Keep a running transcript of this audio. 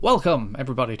Welcome,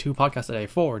 everybody, to Podcast Today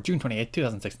for June 28th,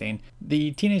 2016. The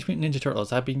Teenage Mutant Ninja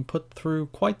Turtles have been put through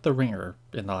quite the ringer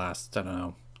in the last,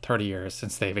 30 years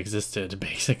since they've existed,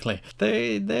 basically.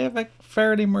 They have a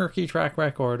fairly murky track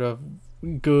record of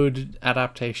good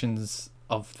adaptations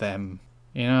of them.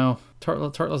 You know,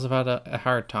 Turtles have had a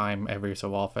hard time every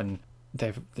so often.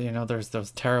 There's those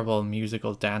terrible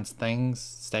musical dance things,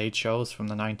 stage shows from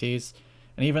the 90s,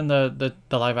 and even the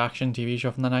live-action TV show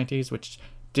from the 90s, which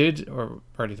did, or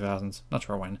early 2000s, not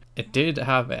sure when, it did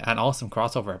have an awesome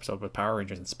crossover episode with Power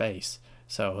Rangers in space.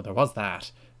 So there was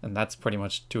that, and that's pretty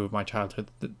much two of my childhood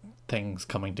things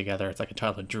coming together. It's like a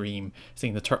childhood dream,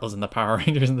 seeing the Turtles and the Power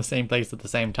Rangers in the same place at the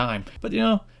same time. But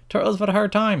Turtles have had a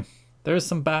hard time. There's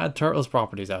some bad Turtles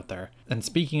properties out there. And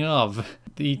speaking of,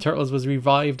 the Turtles was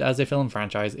revived as a film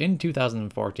franchise in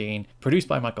 2014, produced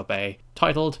by Michael Bay,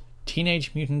 titled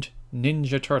Teenage Mutant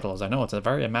Ninja Turtles. I know it's a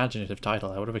very imaginative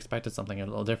title. I would have expected something a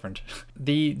little different.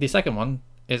 The second one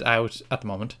is out at the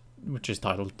moment, which is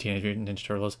titled Teenage Mutant Ninja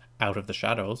Turtles Out of the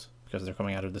Shadows, because they're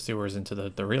coming out of the sewers into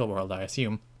the real world, I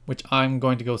assume, which I'm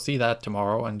going to go see that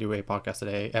tomorrow and do a Podcast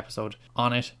Today episode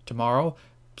on it tomorrow.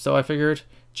 So I figured,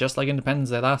 just like Independence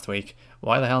Day last week,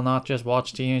 why the hell not just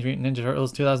watch Teenage Mutant Ninja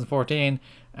Turtles 2014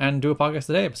 and do a Podcast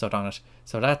Today episode on it?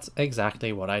 So that's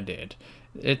exactly what I did.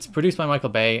 It's produced by Michael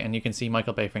Bay, and you can see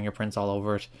Michael Bay fingerprints all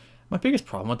over it. My biggest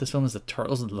problem with this film is the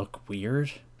turtles look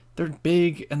weird. They're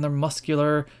big, and they're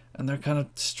muscular, and they're kind of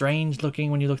strange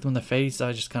looking when you look them in the face.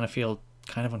 I just kind of feel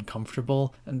kind of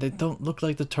uncomfortable. And they don't look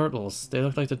like the turtles. They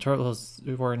look like the turtles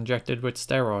who were injected with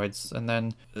steroids, and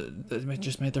then it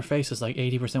just made their faces like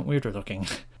 80% weirder looking.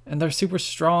 And they're super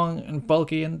strong and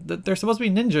bulky, and they're supposed to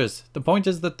be ninjas. The point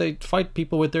is that they fight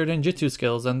people with their ninjutsu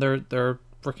skills, and they're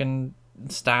freaking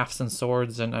staffs and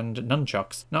swords and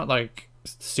nunchucks, not like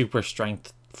super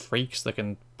strength freaks that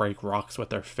can break rocks with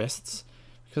their fists,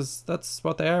 because that's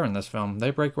what they are in this film.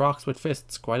 They break rocks with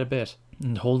fists quite a bit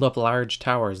and hold up large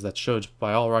towers that should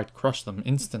by all right crush them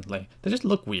instantly. They just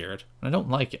look weird, and I don't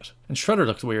like it. And Shredder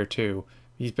looks weird too.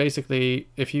 He's basically,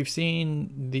 if you've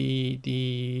seen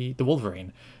the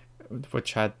Wolverine,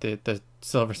 which had the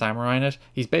Silver Samurai in it,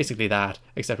 he's basically that,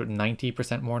 except with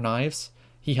 90% more knives.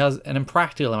 He has an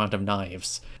impractical amount of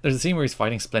knives. There's a scene where he's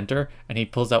fighting Splinter, and he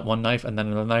pulls out one knife and then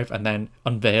another knife, and then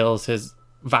unveils his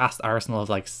vast arsenal of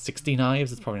like 60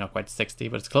 knives. It's probably not quite 60,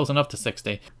 but it's close enough to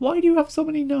 60. Why do you have so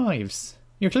many knives?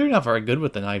 You're clearly not very good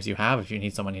with the knives you have if you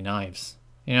need so many knives.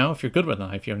 You know, if you're good with a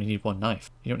knife, you only need one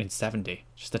knife. You don't need 70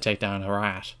 just to take down a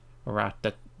rat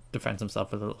that defends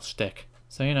himself with a little stick.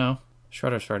 So,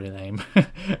 Shredder's fairly lame.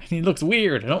 And he looks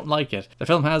weird. I don't like it. The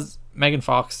film has Megan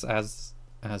Fox as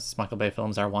Michael Bay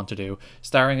films are wont to do,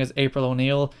 starring as April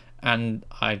O'Neil, and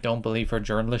I don't believe her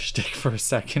journalist shtick for a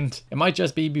second. It might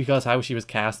just be because how she was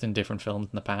cast in different films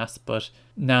in the past, but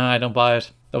nah, I don't buy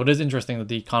it. Though it is interesting that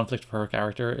the conflict for her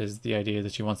character is the idea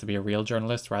that she wants to be a real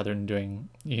journalist rather than doing,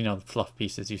 the fluff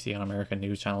pieces you see on American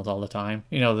news channels all the time.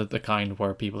 The kind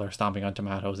where people are stomping on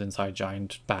tomatoes inside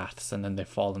giant baths and then they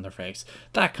fall in their face.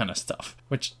 That kind of stuff,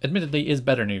 which admittedly is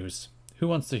better news. Who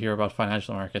wants to hear about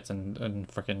financial markets and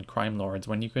freaking crime lords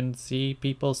when you can see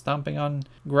people stomping on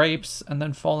grapes and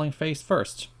then falling face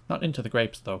first? Not into the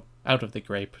grapes, though. Out of the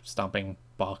grape stomping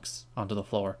box onto the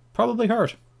floor. Probably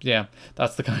hurt. Yeah,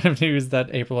 that's the kind of news that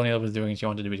April O'Neil was doing. She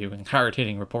wanted to be doing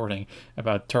hard-hitting reporting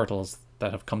about turtles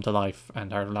that have come to life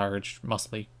and are large,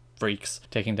 muscly freaks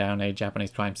taking down a Japanese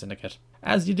crime syndicate.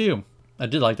 As you do. I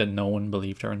did like that no one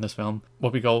believed her in this film.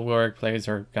 Whoopi Goldberg plays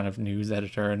her kind of news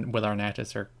editor, and Will Arnett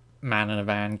is her man in a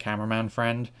van cameraman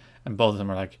friend, and both of them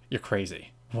are like, "You're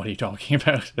crazy. What are you talking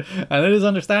about?" And it is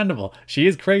understandable. She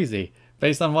is crazy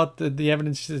based on what the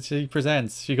evidence she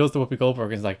presents. She goes to Whoopi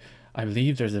Goldberg and is like, "I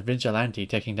believe there's a vigilante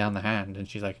taking down the hand," and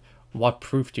she's like, "What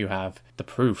proof do you have?" "The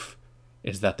proof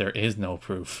is that there is no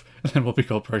proof." And then Whoopi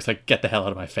Goldberg's like, "Get the hell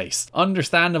out of my face."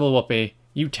 Understandable, Whoopi.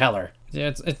 You tell her.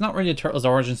 Yeah, it's not really a Turtles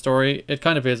origin story. It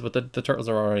kind of is, but the Turtles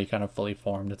are already kind of fully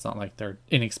formed. It's not like they're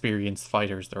inexperienced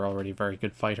fighters. They're already very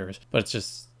good fighters. But it's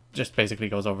just basically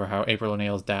goes over how April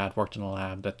O'Neil's dad worked in a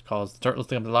lab that caused the turtles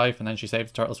to come to life, and then she saves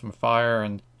the turtles from a fire.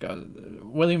 And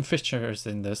William Fisher's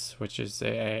in this, which is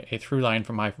a through line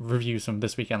from my reviews from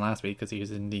this week and last week, because he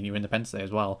was in the new Independence Day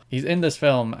as well. He's in this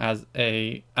film as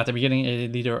at the beginning, a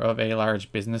leader of a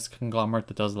large business conglomerate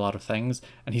that does a lot of things,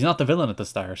 and he's not the villain at the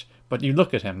start, but you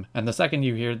look at him, and the second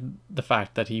you hear the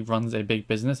fact that he runs a big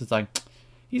business, it's like,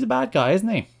 he's a bad guy, isn't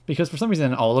he? Because for some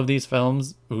reason in all of these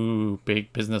films,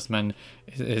 big businessman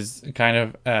is kind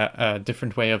of a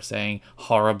different way of saying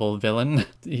horrible villain.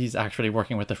 He's actually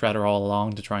working with the Shredder all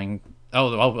along to try and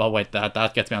wait,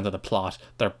 that gets me onto the plot.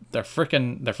 Their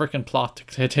frickin' plot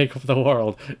to take over the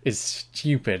world is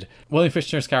stupid. William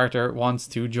Fichtner's character wants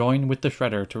to join with the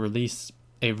Shredder to release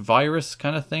a virus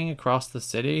kind of thing across the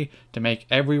city to make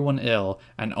everyone ill,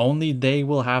 and only they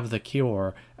will have the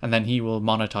cure, and then he will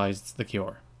monetize the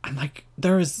cure. I'm like,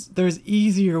 there's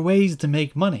easier ways to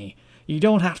make money. You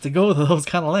don't have to go to those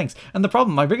kind of lengths. And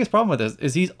my biggest problem with this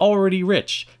is he's already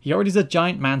rich. He already has a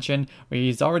giant mansion where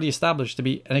he's already established to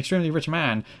be an extremely rich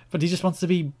man, but he just wants to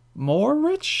be more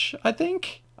rich, I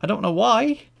think. I don't know why.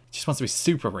 He just wants to be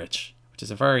super rich, which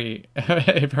is a very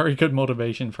good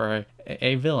motivation for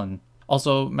a villain.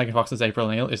 Also, Megan Fox's April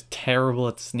O'Neil is terrible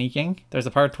at sneaking. There's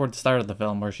a part toward the start of the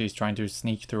film where she's trying to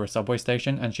sneak through a subway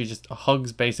station and she just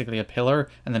hugs basically a pillar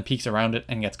and then peeks around it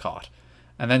and gets caught.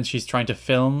 And then she's trying to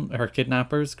film her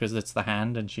kidnappers because it's the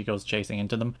hand and she goes chasing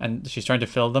into them and she's trying to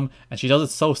film them and she does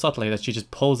it so subtly that she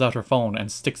just pulls out her phone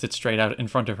and sticks it straight out in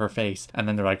front of her face, and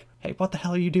then they're like, hey, what the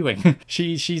hell are you doing?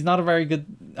 She's not a very good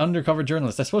undercover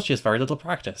journalist. I suppose she has very little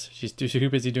practice. She's too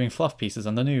busy doing fluff pieces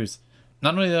on the news.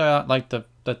 Not only do I like the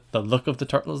look of the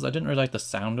turtles, I didn't really like the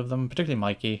sound of them, particularly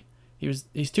Mikey.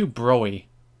 He's too bro-y.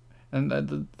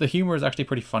 And the humor is actually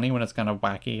pretty funny when it's kind of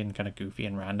wacky and kind of goofy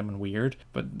and random and weird.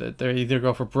 But they either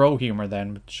go for bro humor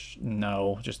then, which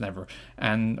no, just never,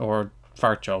 or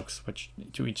fart jokes, which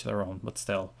to each their own. But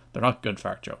still, they're not good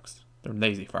fart jokes. They're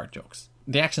lazy fart jokes.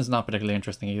 The action's not particularly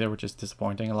interesting either, which is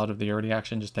disappointing. A lot of the early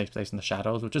action just takes place in the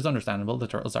shadows, which is understandable. The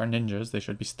turtles are ninjas. They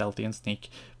should be stealthy and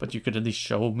sneak. But you could at least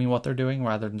show me what they're doing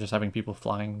rather than just having people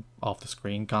flying off the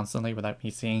screen constantly without me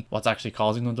seeing what's actually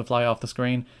causing them to fly off the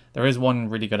screen. There is one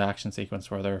really good action sequence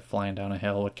where they're flying down a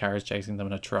hill with cars chasing them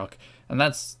in a truck. And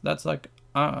that's a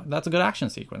good action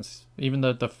sequence. Even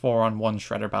the 4-on-1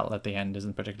 Shredder battle at the end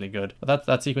isn't particularly good. But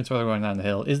that sequence where they're going down the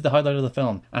hill is the highlight of the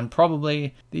film, and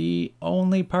probably the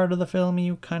only part of the film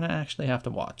you kind of actually have to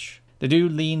watch. They do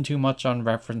lean too much on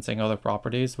referencing other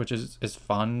properties, which is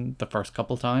fun the first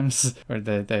couple times, where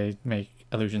they make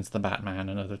allusions to the Batman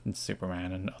and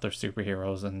Superman and other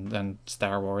superheroes and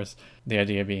Star Wars. The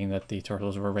idea being that the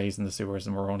turtles were raised in the sewers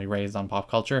and were only raised on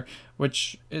pop culture,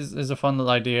 which is a fun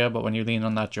little idea, but when you lean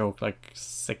on that joke like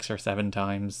 6 or 7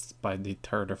 times, by the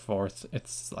 3rd or 4th,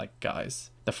 it's like,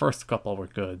 guys, the first couple were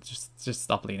good. Just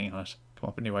stop leaning on it. Come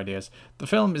up with new ideas. The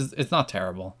film it's not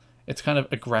terrible. It's kind of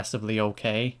aggressively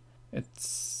okay.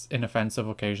 It's inoffensive,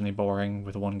 occasionally boring,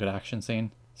 with one good action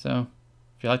scene. So,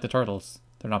 if you like the turtles,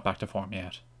 they're not back to form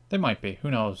yet. They might be, who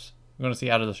knows? We're going to see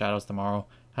Out of the Shadows tomorrow.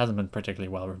 Hasn't been particularly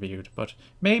well reviewed, but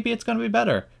maybe it's going to be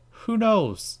better. Who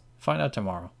knows? Find out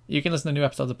tomorrow. You can listen to new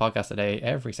episodes of Podcast Today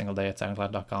every single day at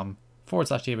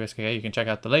soundcloud.com/TWSKA. You can check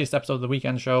out the latest episode of The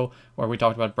Weekend Show, where we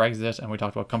talked about Brexit and we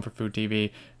talked about comfort food TV.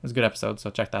 It was a good episode, so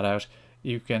check that out.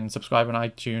 You can subscribe on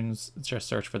iTunes, just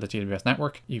search for the TWS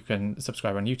Network. You can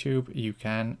subscribe on YouTube. You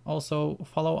can also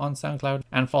follow on SoundCloud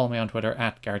and follow me on Twitter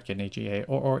at GarrettKidney, GA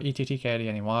or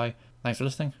ETTKDNEY. Thanks for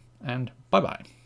listening, and bye-bye.